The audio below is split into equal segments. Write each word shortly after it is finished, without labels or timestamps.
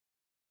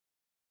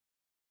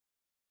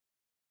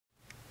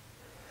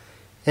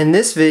In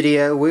this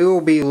video we will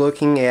be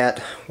looking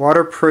at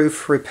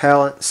waterproof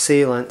repellent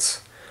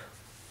sealants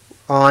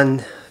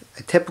on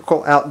a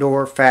typical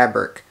outdoor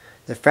fabric.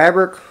 The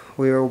fabric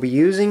we will be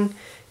using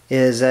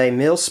is a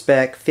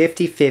mil-spec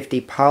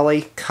 50/50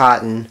 poly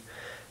cotton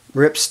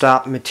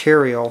ripstop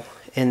material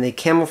in the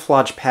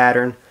camouflage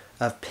pattern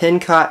of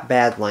Penncott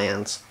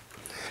Bandlands.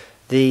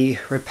 The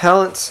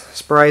repellents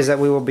sprays that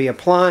we will be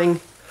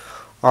applying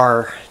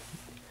are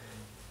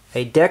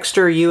a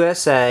Dexter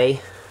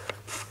USA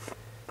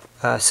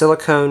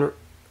silicone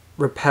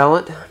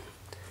repellent,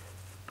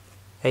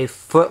 a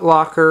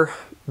FootLocker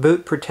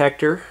Boot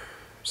Protector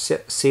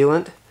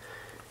sealant,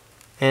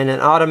 and an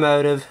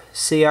automotive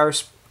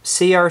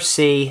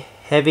CRC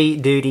heavy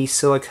duty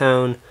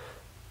silicone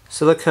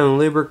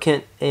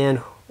lubricant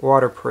and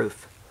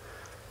waterproof.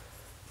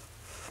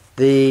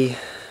 The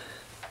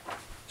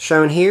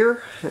shown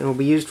here and will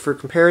be used for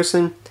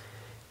comparison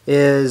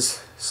is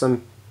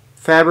some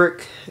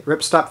fabric,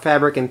 ripstop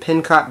fabric in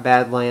Penncott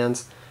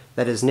Bandlands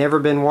that has never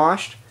been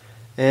washed,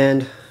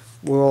 and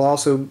we'll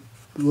also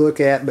look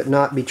at but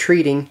not be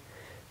treating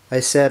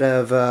a set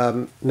of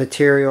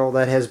material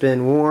that has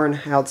been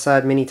worn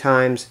outside many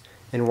times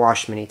and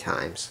washed many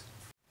times.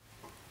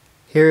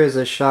 Here is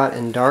a shot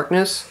in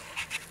darkness,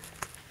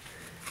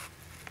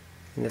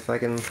 and if I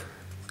can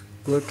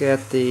look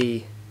at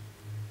the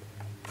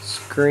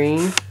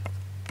screen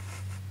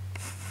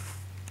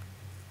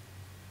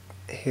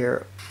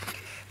here,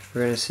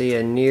 we're going to see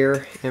a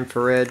near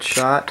infrared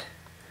shot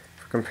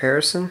for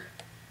comparison.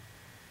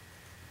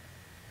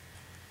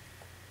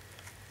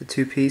 The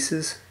two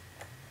pieces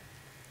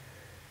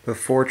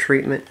before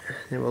treatment,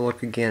 and we'll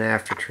look again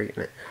after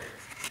treatment.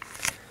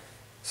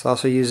 This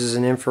also uses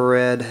an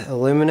infrared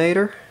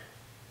illuminator,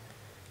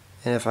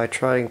 and if I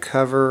try and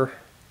cover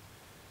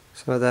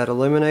some of that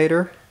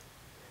illuminator,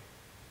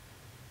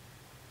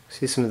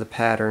 see some of the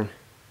pattern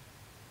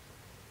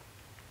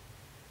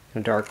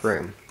in a dark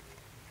room.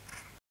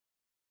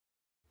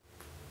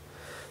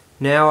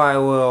 Now I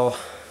will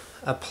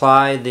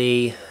apply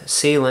the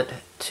sealant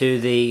to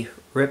the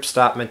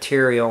ripstop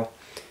material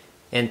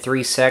in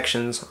 3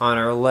 sections on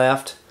our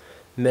left,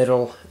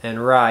 middle,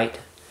 and right,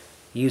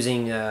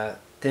 using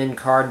thin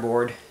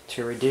cardboard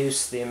to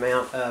reduce the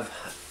amount of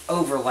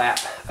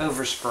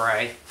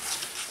overspray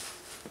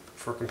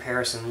for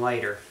comparison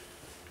later.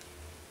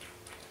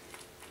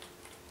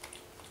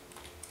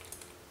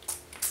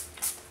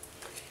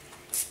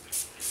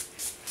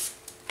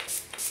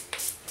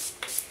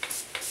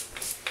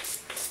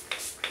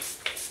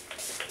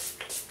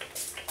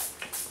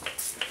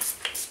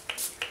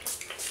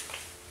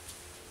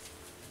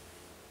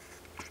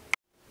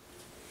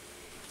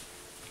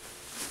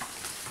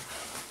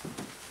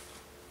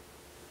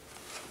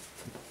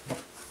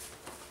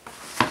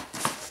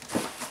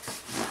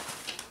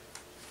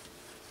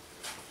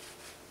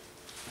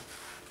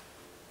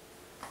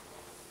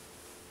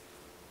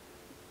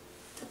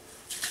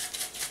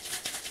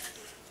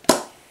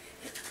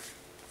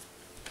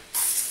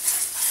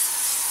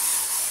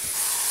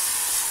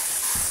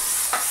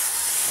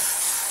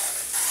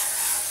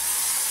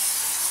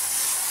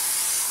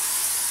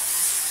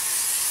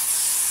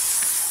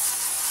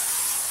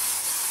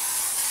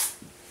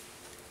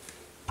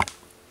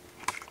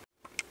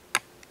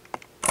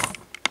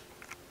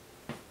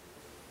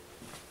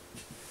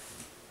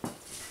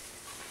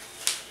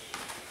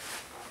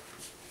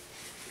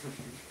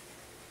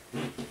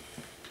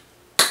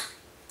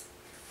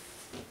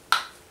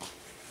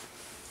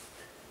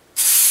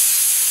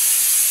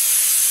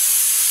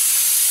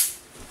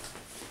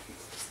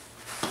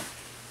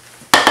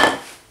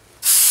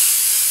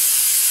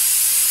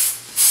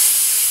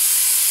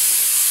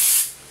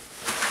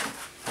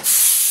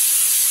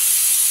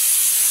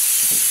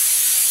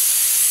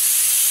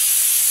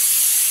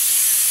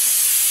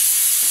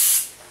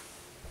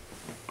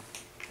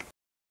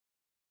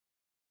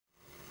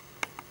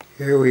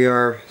 Here we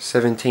are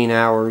 17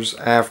 hours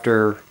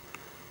after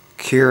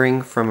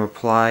curing from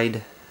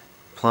applying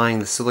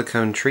the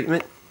silicone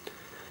treatment.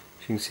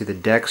 You can see the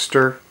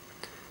Dexter,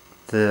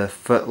 the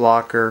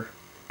FootLocker,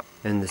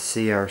 and the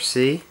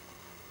CRC.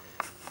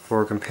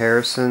 For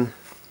comparison,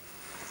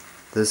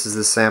 this is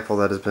the sample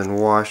that has been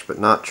washed but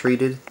not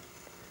treated,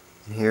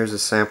 and here's a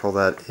sample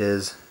that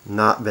is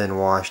not been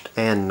washed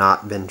and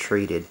not been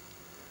treated.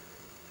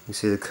 You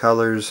see the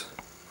colors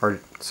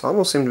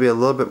almost seem to be a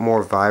little bit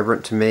more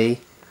vibrant to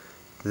me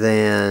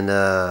than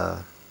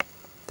the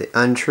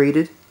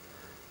untreated,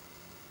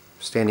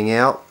 standing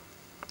out,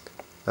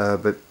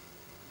 but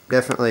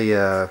definitely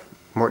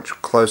much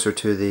closer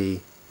to the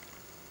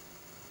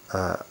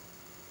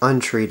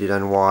untreated,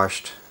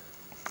 unwashed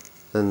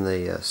than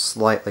the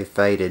slightly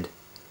faded,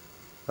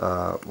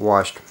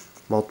 washed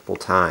multiple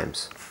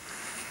times.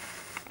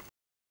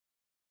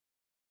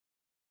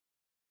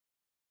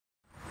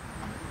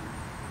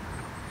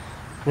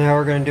 Now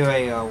we're going to do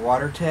a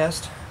water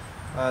test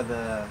of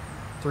the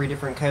 3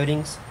 different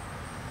coatings.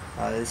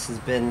 This has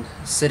been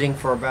sitting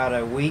for about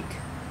a week,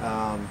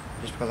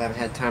 just because I haven't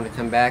had time to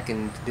come back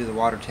and to do the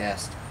water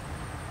test.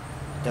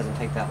 It doesn't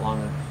take that long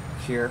to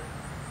cure.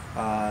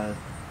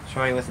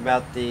 Trying with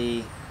about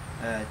the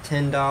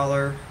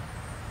 $10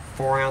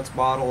 4-ounce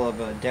bottle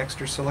of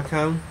Dexter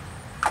silicone.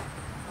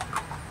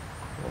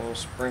 We'll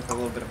sprinkle a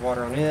little bit of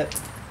water on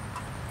it.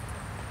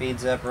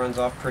 Beads up, runs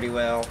off pretty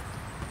well.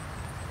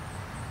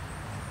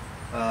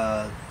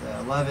 The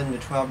 $11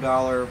 to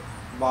 $12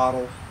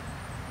 bottle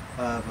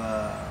of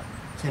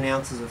 10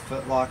 ounces of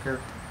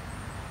FootLocker.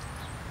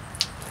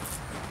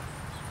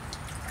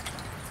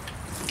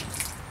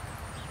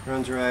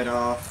 Runs right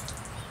off.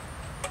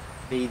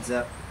 Beads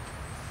up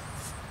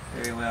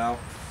very well.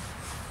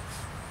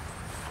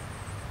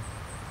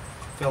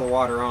 Feel the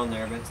water on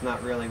there, but it's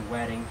not really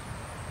wetting.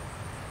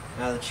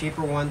 Now the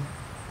cheaper one,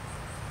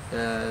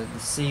 the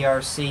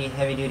CRC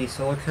heavy duty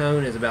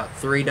silicone, is about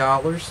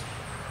 $3.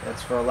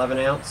 That's for 11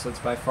 ounce, so it's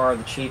by far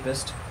the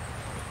cheapest.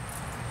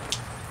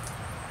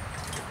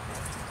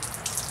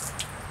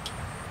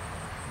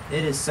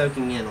 It is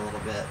soaking in a little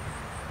bit.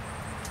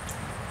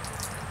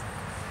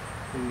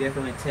 You can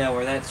definitely tell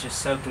where that's just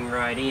soaking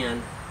right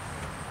in.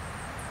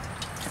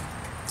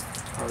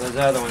 Or those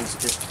other ones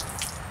just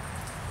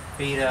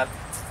beat up,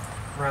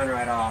 run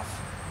right off.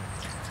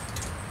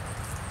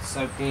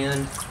 Soaked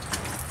in,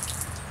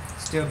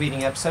 still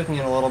beating up, soaking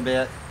in a little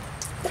bit.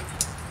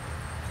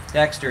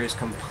 Dexter is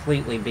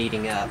completely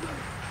beating up,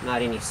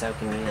 not any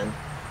soaking in.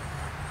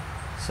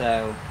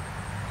 So,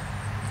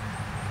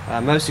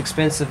 most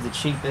expensive, the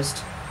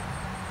cheapest,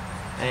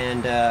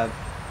 and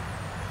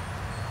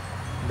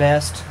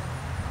best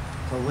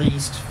to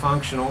least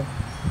functional.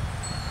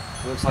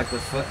 Looks like the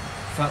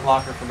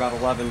FootLocker for about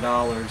 $11.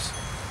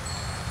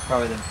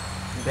 Probably the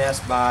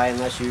best buy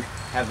unless you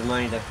have the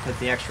money to put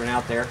the extra one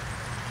out there.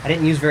 I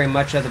didn't use very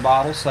much of the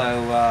bottle, so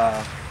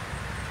a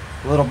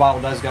little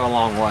bottle does go a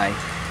long way.